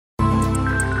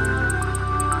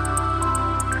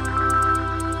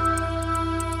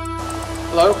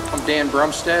Hello, I'm Dan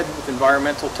Brumstead with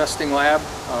Environmental Testing Lab.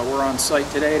 We're on site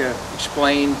today to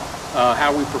explain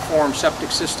how we perform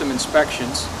septic system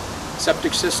inspections.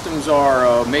 Septic systems are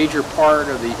a major part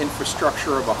of the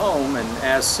infrastructure of a home, and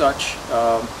as such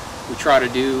we try to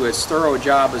do as thorough a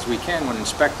job as we can when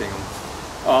inspecting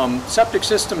them. Septic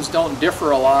systems don't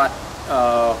differ a lot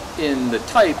in the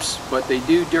types, but they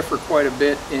do differ quite a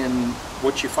bit in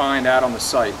what you find out on the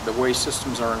site, the way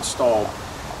systems are installed.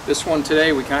 This one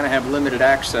today, we kind of have limited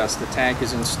access. The tank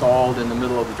is installed in the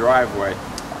middle of the driveway.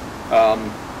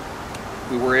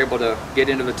 We were able to get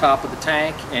into the top of the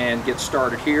tank and get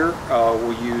started here.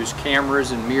 We'll use cameras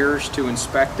and mirrors to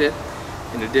inspect it.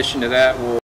 In addition to that, we'll